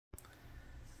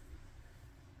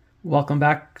Welcome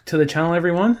back to the channel,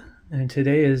 everyone. And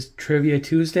today is Trivia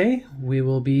Tuesday. We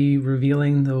will be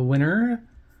revealing the winner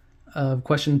of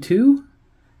question 2,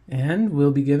 and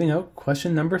we'll be giving out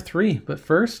question number 3. But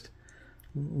first,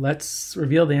 let's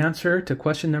reveal the answer to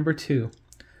question number 2.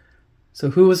 So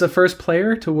who was the first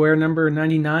player to wear number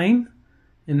 99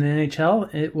 in the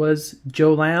NHL? It was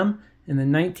Joe Lamb in the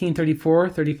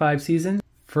 1934-35 season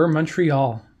for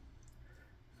Montreal.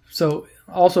 So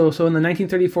in the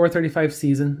 1934-35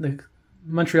 season,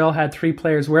 Montreal had 3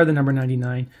 players wear the number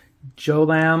 99: Joe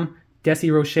Lamb,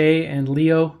 Desi Rocher, and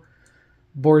Leo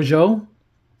Bourgeau.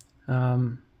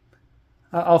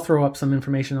 I'll throw up some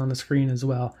information on the screen as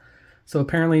well. So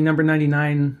apparently number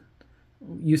 99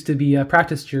 used to be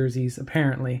practice jerseys,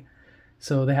 apparently.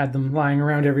 So they had them lying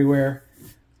around everywhere.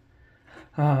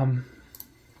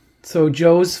 So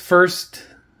Joe's first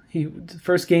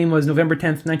game was November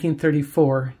 10th,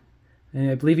 1934. And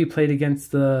I believe he played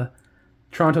against the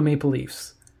Toronto Maple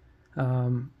Leafs.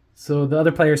 So the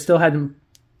other players still hadn't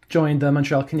joined the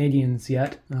Montreal Canadiens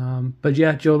yet. But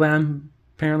yeah, Joe Lamb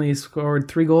apparently scored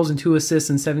 3 goals and 2 assists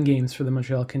in 7 games for the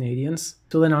Montreal Canadiens.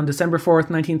 So then on December 4th,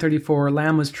 1934,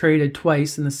 Lamb was traded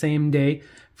twice in the same day.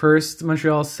 First,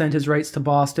 Montreal sent his rights to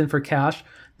Boston for cash.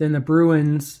 Then the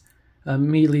Bruins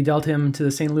immediately dealt him to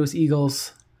the St. Louis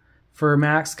Eagles for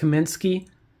Max Kaminsky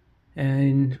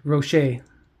and Rocher.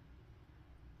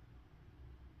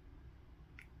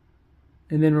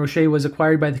 And then Rocher was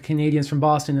acquired by the Canadiens from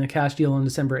Boston in a cash deal on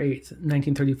December 8th,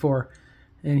 1934.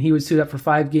 And he would suit up for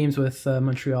 5 games with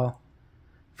Montreal.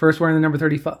 First wearing the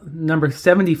number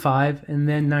 75 and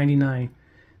then 99,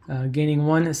 gaining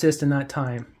 1 assist in that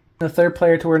time. The third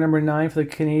player to wear number 9 for the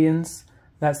Canadiens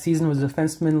that season was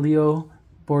defenseman Leo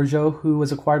Bourgeau, who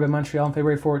was acquired by Montreal on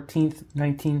February 14th,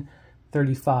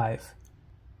 1935.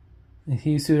 And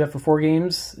he suited up for 4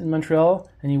 games in Montreal,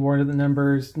 and he wore the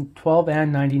numbers 12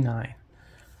 and 99.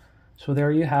 So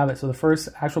there you have it. So the first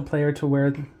actual player to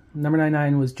wear number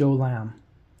 99 was Joe Lamb.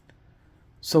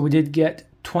 So we did get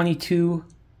 22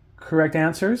 correct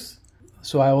answers.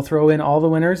 So I will throw in all the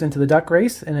winners into the duck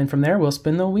race, and then from there we'll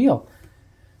spin the wheel.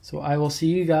 So I will see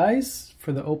you guys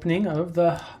for the opening of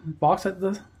the box that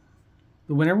the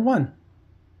winner won.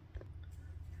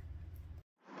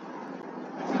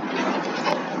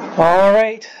 All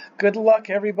right, good luck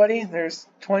everybody. There's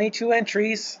 22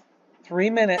 entries,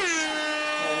 3 minutes.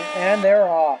 And they're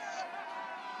off.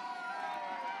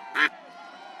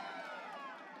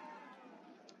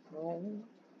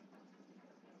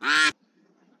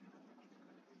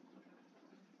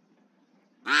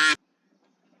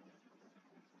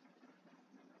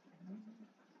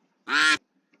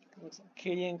 Looks like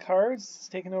Acadian Cards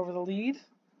taking over the lead.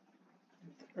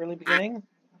 Early beginning,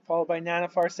 followed by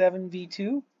Nanofar 7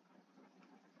 V2.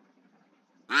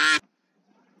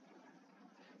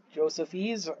 Joseph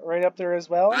Eves right up there as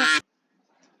well.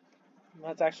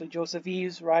 That's actually Joseph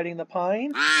Eves riding the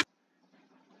Pine.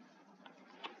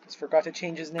 Just forgot to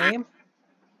change his name.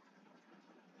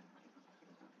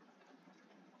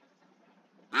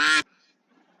 Oh,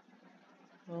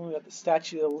 we got the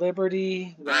Statue of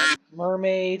Liberty, we got a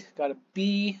Mermaid, got a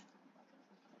bee,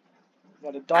 we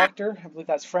got a doctor. I believe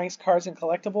that's Frank's Cards and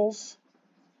Collectibles.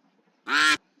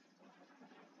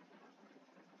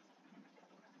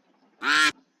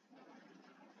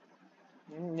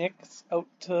 Nick's out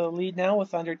to lead now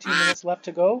with under 2 minutes left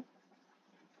to go.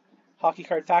 Hockey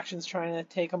Card Faction's trying to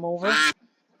take him over,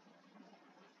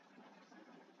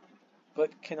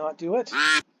 but cannot do it.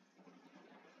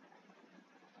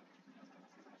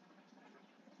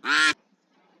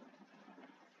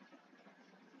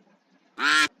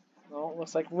 Well,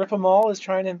 looks like Rip 'em All is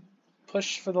trying to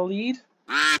push for the lead.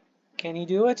 Can he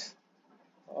do it?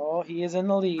 Oh, he is in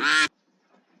the lead.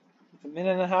 With 1.5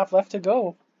 minutes left to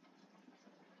go.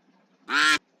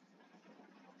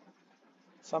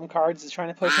 Some Cards is trying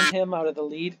to push him out of the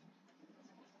lead.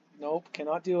 Nope,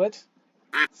 cannot do it.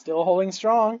 Still holding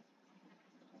strong.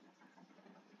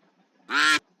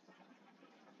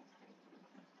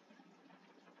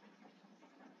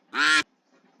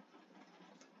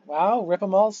 Wow, Rip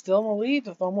 'em All still in the lead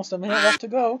with almost 1 minute left to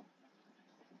go.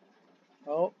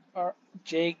 Oh, our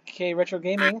JK Retro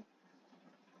Gaming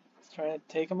is trying to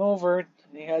take him over, and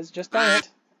he has just done it.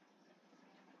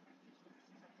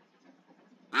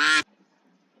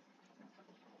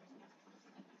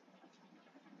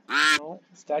 Oh,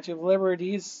 Statue of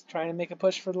Liberty is trying to make a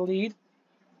push for the lead,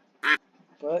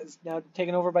 but is now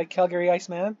taken over by Calgary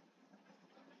Iceman.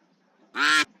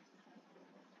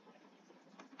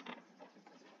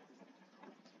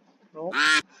 Oh.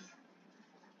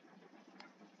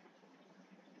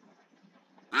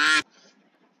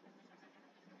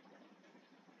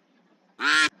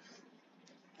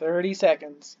 30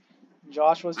 seconds.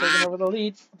 Joshua's taking over the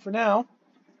lead for now.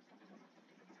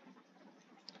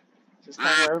 This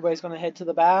time where everybody's going to head to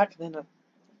the back, then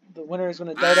the winner is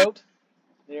going to dart out.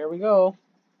 There we go.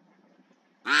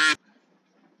 Right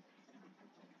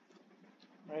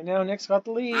now, Nick's got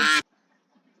the lead.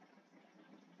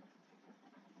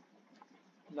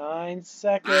 9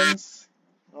 seconds.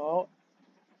 Oh.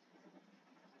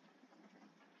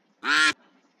 And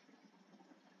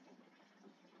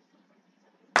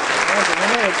the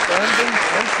winner is Brandon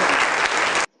Jensen.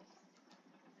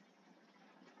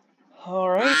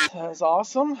 Alright, that was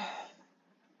awesome.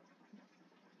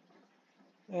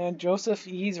 And Joseph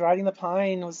E's Riding the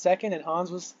Pine was second and Hans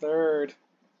was third.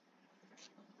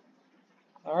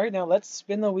 Alright, now let's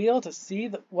spin the wheel to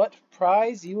see what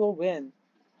prize you will win.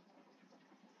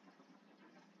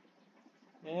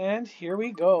 And here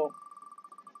we go.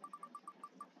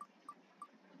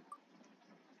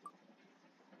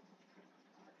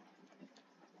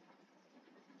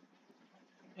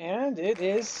 And it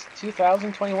is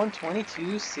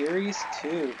 2021-22 Series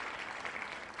 2.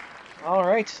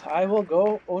 Alright, I will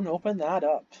go and open that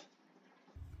up.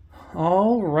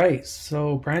 Alright,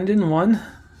 so Brandon won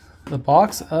the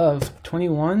box of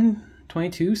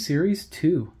 21-22 Series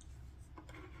 2.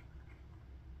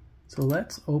 So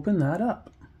let's open that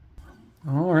up.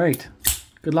 Alright,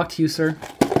 good luck to you, sir.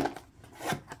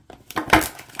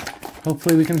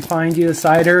 Hopefully we can find you a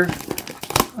Cider,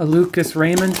 a Lucas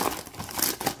Raymond,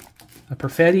 a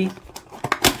Perfetti.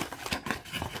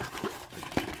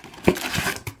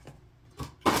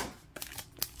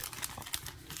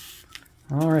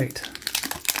 Alright.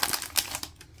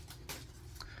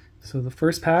 So the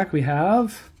first pack we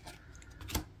have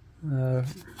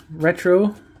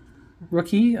Retro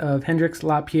Rookie of Hendrix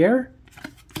Lapierre.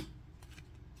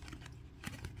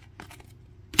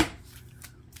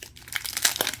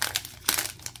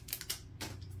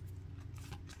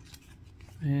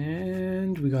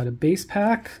 And we got a base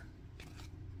pack.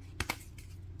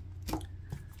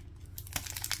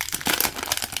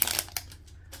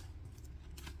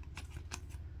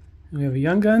 We have a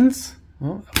Young Guns.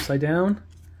 Oh, upside down.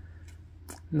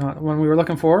 Not the one we were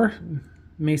looking for.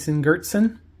 Mason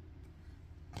Gertson.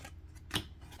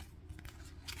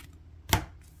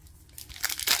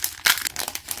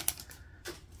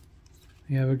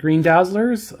 We have a Green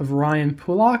Dazzlers of Ryan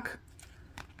Pulock.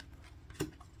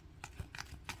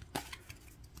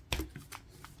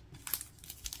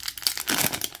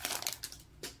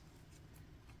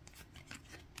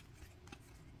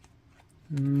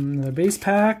 The base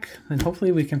pack, and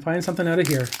hopefully we can find something out of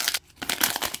here.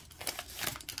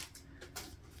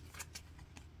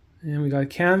 And we got a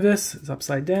canvas, it's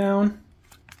upside down.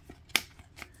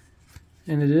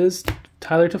 And it is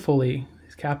Tyler Toffoli.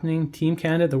 He's captaining Team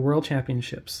Canada at the World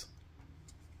Championships.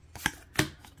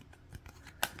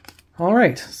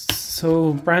 Alright,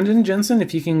 so Brandon Jensen,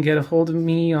 if you can get a hold of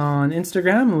me on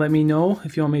Instagram, let me know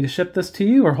if you want me to ship this to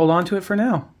you or hold on to it for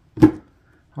now.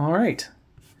 Alright,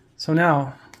 so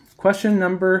now, question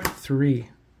number 3.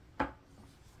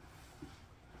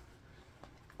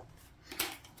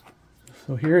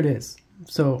 So here it is.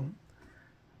 So,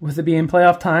 with it being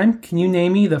playoff time, can you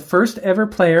name me the first ever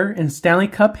player in Stanley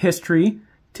Cup history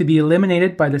to be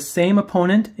eliminated by the same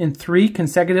opponent in 3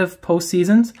 consecutive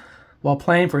postseasons while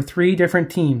playing for 3 different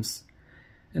teams?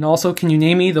 And also, can you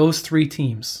name me those 3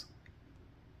 teams?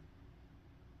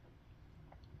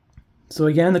 So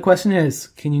again, the question is,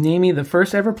 can you name me the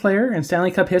first ever player in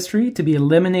Stanley Cup history to be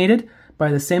eliminated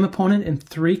by the same opponent in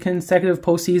 3 consecutive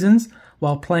postseasons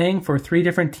while playing for 3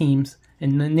 different teams,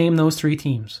 and name those 3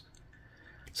 teams?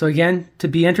 So again, to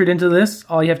be entered into this,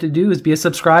 all you have to do is be a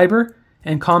subscriber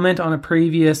and comment on a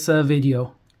previous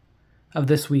video of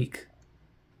this week.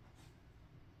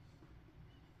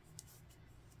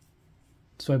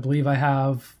 So I believe I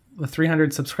have the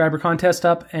 300 subscriber contest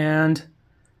up and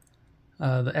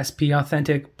the SP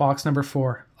Authentic box number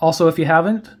 4. Also, if you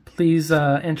haven't, please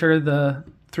enter the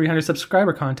 300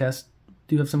 subscriber contest.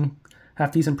 Do have some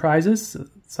half-decent prizes.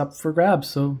 It's up for grabs,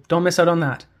 so don't miss out on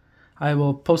that. I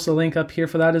will post a link up here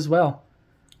for that as well.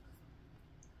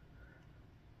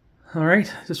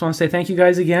 Alright, just want to say thank you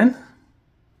guys again.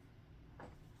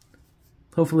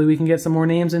 Hopefully we can get some more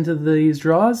names into these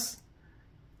draws.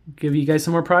 Give you guys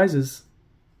some more prizes.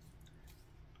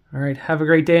 Alright, have a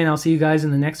great day, and I'll see you guys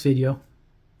in the next video.